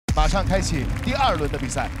马上开启第2轮的比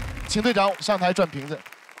赛，请队长上台转瓶子。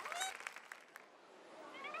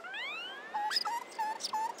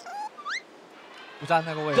不站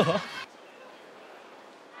那个位置。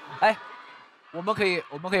哎，我们可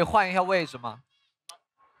以换一下位置吗？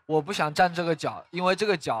我不想站这个角，因为这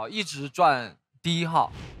个角一直转第1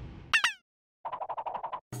号。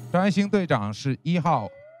张艺兴队长是1号。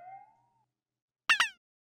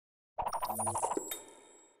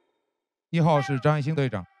1号是张艺兴队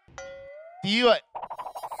长。第1位，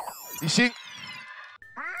李欣。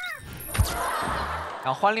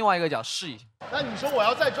然后换另外一个角试一下。那你说我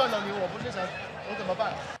要再转到你，我不是想我怎么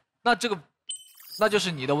办？那就是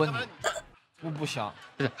你的问题。不行，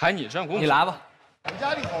不是，还你这样公平。你来吧。你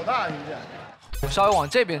压力好大，你这。我稍微往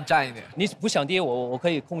这边站一点。你不想跌，我可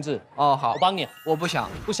以控制。哦，好，我帮你。我不想，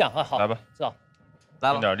不想啊，好，来吧，是吧？来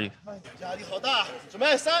吧。用点力。压力好大，准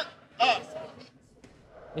备3、2。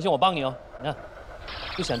你先，我帮你哦。你看，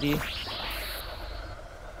不想跌。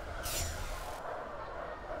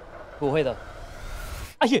不会的。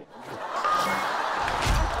哎呀！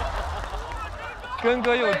根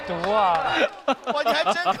哥有毒啊！哇，你还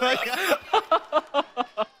真可以。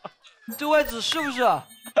这位置是不是？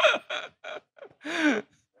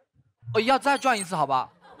我要再转一次，好吧？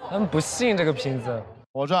他们不信这个瓶子。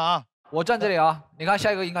我转啊，我站这里啊。你看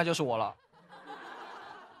下一个应该就是我了。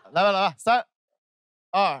来吧，来吧，3、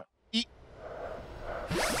2、1。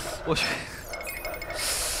我去。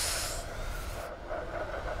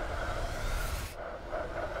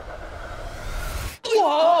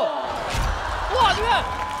哇，你看，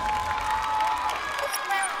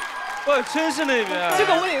哇，真是那边。这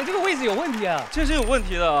个位置有问题啊，真是有问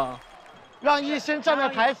题的。让一心站在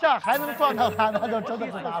台下还能撞到他，那就真的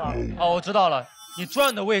不搭了。哦，我知道了，你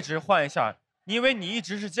转的位置换一下，因为你一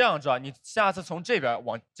直是这样转，你下次从这边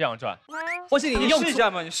往这样转。或是你试一下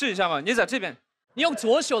嘛，你试一下嘛，你在这边，你用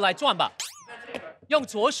左手来转吧，用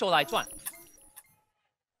左手来转。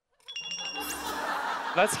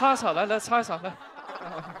来擦擦，来擦一擦，来。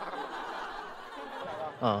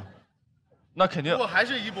嗯，那肯定。如果还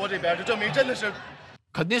是一博这边，就证明真的是，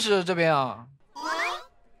肯定是这边啊。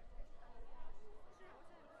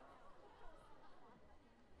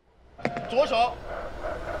左手。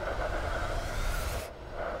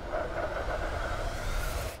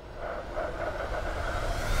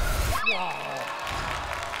哇，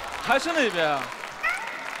还是那边啊。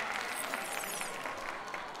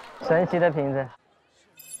神奇的瓶子。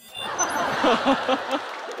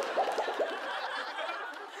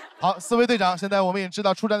好，4位队长，现在我们已经知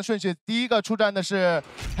道出战的顺序。第一个出战的是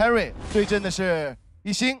Harry， 对阵的是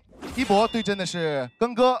一星；一博对阵的是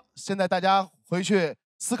庚哥。现在大家回去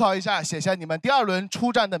思考一下，写下你们第2轮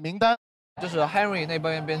出战的名单。就是 Henry 那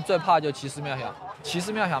边最怕就奇思妙想，奇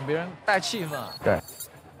思妙想别人带气氛。对，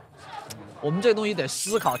我们这个东西得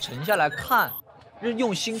思考，沉下来看，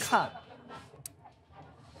用心看。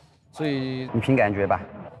所以你凭感觉吧。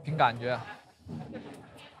凭感觉。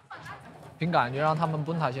凭感觉让他们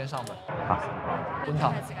奔塔先上呗。好，奔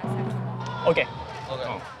塔。OK。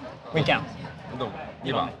We count。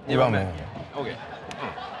一把没。OK。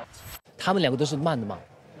他们2个都是慢的嘛，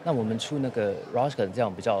那我们出那个 Rushka 这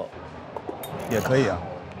样比较。也可以啊，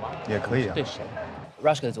也可以啊。对谁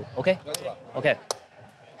 ？Rushka 组 OK。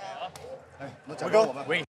那讲给我们。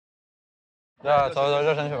对啊，走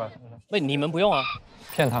热身去吧。喂，你们不用啊。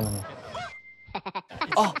骗他们的。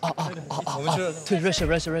哦，对，热身。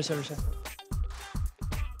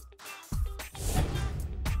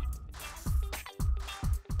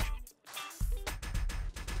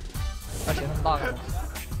要写那么大个吗？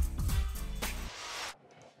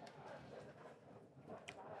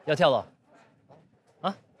要跳了，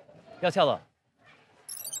啊？要跳了。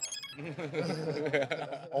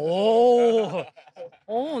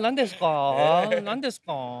なんですか？なんです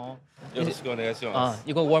か？よろしくお願いします。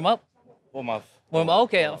You go warm up? Warm up. Warm up.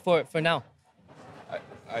 Okay, for now.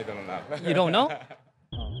 I don't know. You don't know?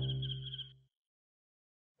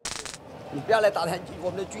 你不要来打探我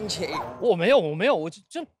们的军情。我没有，我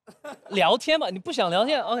就聊天嘛。你不想聊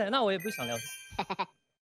天 ，OK， 那我也不想聊天。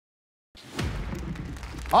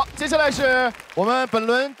好，接下来是我们本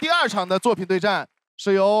轮第2场的作品对战，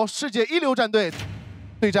是由世界一流战队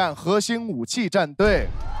对战核心武器战队。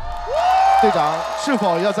队长是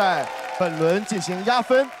否要在本轮进行压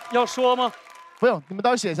分？要说吗？不用，你们到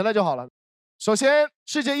时候写下来就好了。首先，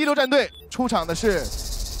世界一流战队出场的是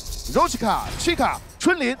Rochika、Chika、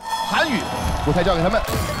春林、韩宇，舞台交给他们。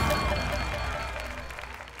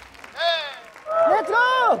Let's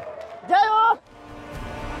go， 加油！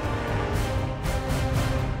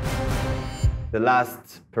 The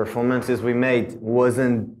last performances we made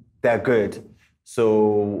wasn't that good.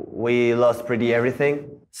 So we lost pretty everything.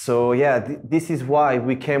 So yeah, this is why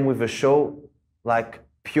we came with a show like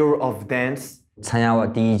pure of dance. 参加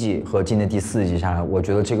完第1季和今年第4季下来，我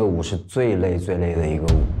觉得这个舞是最累的一个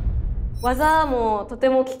舞。技もとて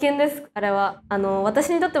も危険です。あれは私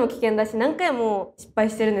にとっても危険だし、何回も失敗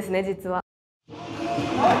してるんですね、実は。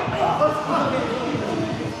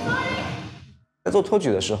在做托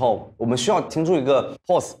举的时候，我们需要停住一个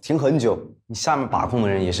pose， 停很久。你下面把控的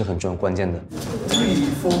人也是很重要关键的。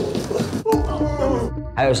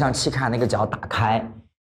还有像气卡那个脚打开。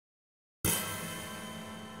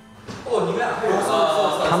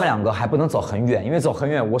他们2个还不能走很远，因为走很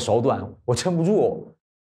远我手短，我撑不住。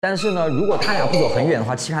但是呢，如果他俩不走很远的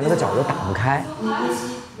话，气卡那个脚就打不开。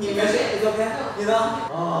你没事，你 OK， 你呢？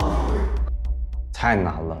太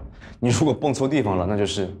难了。你如果蹦错地方了，那就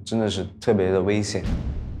是真的是特别的危险。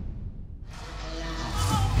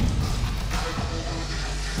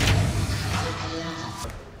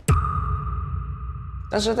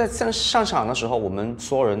但是在上场的时候，我们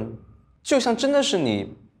所有人就像真的是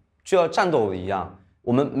你就要战斗一样，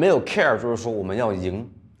我们没有 care， 就是说我们要赢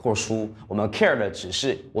或输，我们 care 的只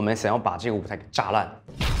是我们想要把这个舞台给炸烂。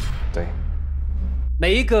对，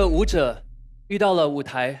每一个舞者遇到了舞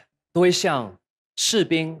台都会像士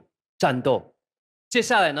兵战斗。接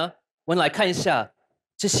下来呢，我们来看一下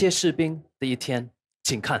这些士兵的一天，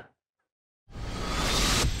请看。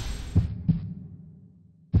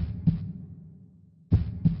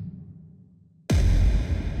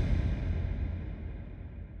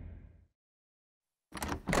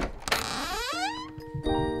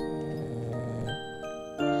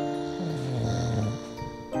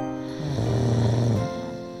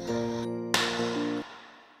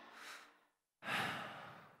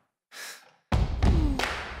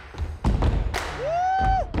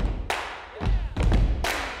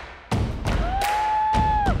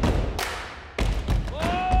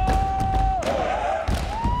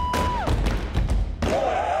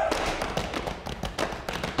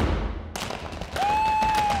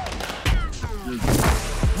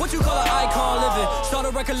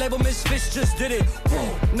Record label misfits just did it.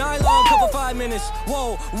 Nylon cover 5 minutes.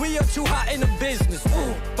 Whoa, we are too hot in the business.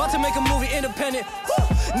 About to make a movie independent.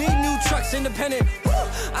 Need new trucks independent.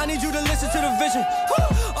 I need you to listen to the vision.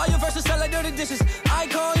 All your verses sound like dirty dishes.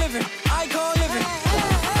 Icon living, icon living.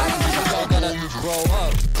 I can think y'all gotta grow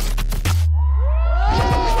up.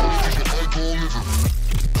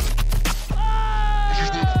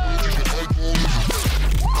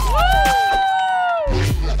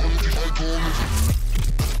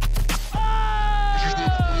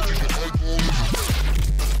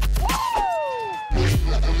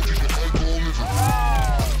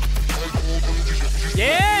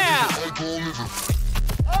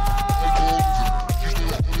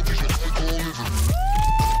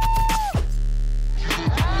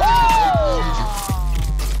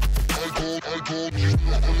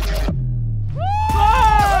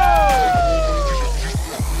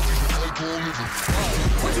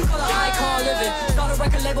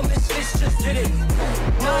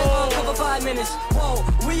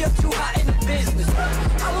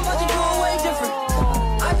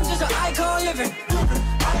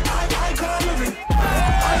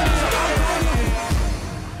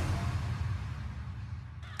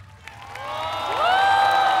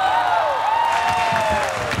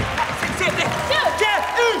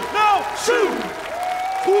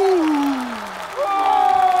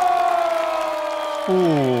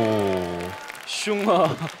凶啊！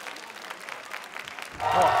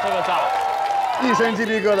哇，这个炸，一身鸡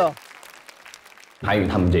皮疙瘩。韩宇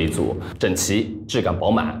他们这一组整齐、质感饱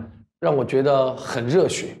满，让我觉得很热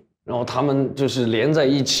血。然后他们就是连在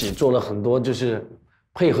一起做了很多就是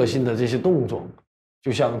配合性的这些动作，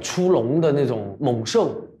就像出笼的那种猛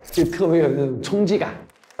兽，就特别有那种冲击感。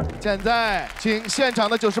现在，请现场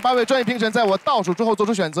的98位专业评审在我倒数之后做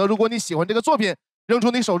出选择。如果你喜欢这个作品，扔出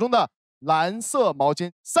你手中的蓝色毛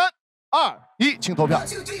巾。3、2、1，请投票。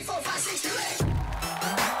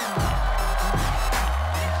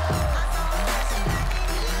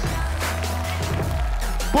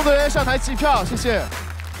工作人员上台计票，谢谢。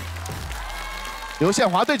刘宪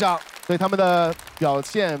华队长对他们的表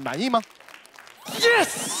现满意吗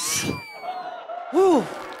 ？Yes。哦。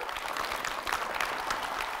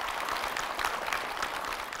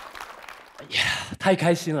太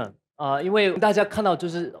开心了啊！因为大家看到就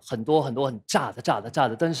是很多很炸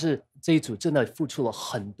的，但是这一组真的付出了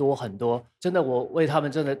很多，真的我为他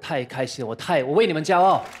们真的太开心了，我为你们骄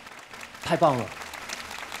傲，太棒了，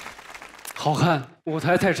好看，舞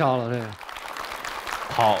台太炸了这个。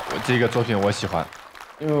好，这个作品我喜欢，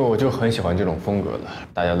因为我就很喜欢这种风格的，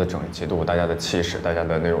大家的整齐度、大家的气势、大家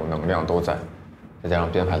的那种能量都在，再加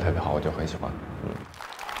上编排特别好，我就很喜欢。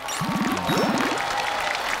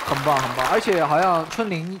很棒很棒，而且好像春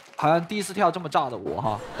玲好像第一次跳这么炸的舞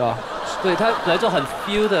哈，对吧？对他来种很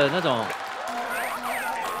feel 的那种。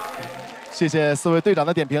谢谢4位队长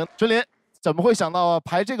的点评。春林怎么会想到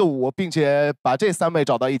排这个舞，并且把这3位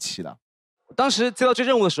找到一起的？当时接到这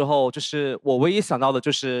任务的时候，就是我唯一想到的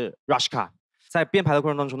就是 Rashka。在编排的过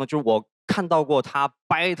程当中呢，就是我看到过他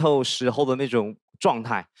battle 时候的那种状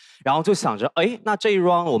态，然后就想着，哎，那这一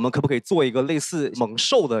round 我们可不可以做一个类似猛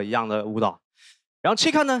兽的一样的舞蹈？然后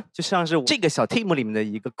Chika 呢，就像是这个小 team 里面的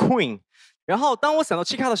一个 queen。然后当我想到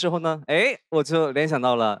Chika 的时候呢，哎，我就联想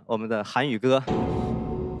到了我们的韩语歌。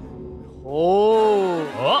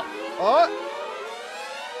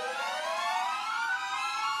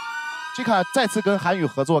Chika 再次跟韩语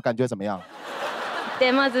合作，感觉怎么样？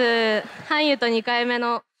でまず韓優と2回目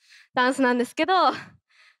のダンスなんですけど、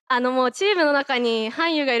もうチームの中に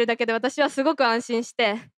韓優がいるだけで私はすごく安心し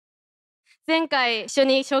て、前回一緒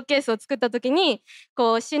にショーケースを作った時に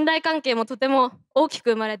こう信頼関係もとても大きく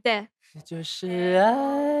生まれて。就是愛。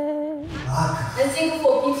I think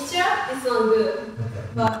for picture this one good,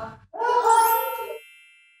 but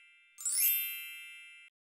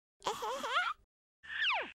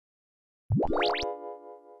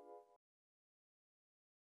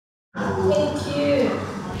Thank you.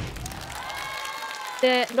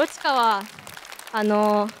 でロチカは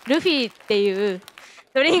ルフィっていう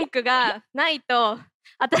ドリンクがないと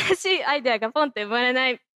新しいアイデアがポンって生まれな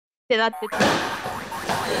いってなってて。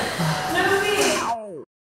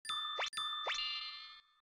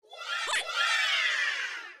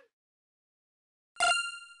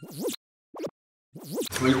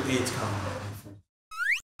ルフィ。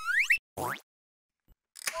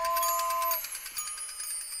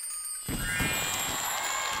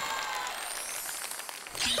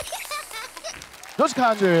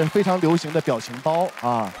Rashka 是非常流行的表情包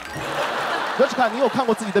啊。Rashka， 你有看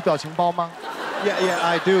过自己的表情包吗？ Yeah,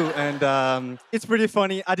 I do, and it's pretty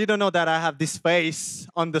funny. I didn't know that I have this face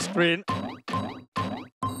on the screen.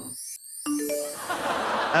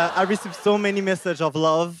 I received so many messages of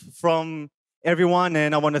love from everyone,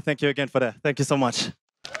 and I want to thank you again for that. Thank you so much.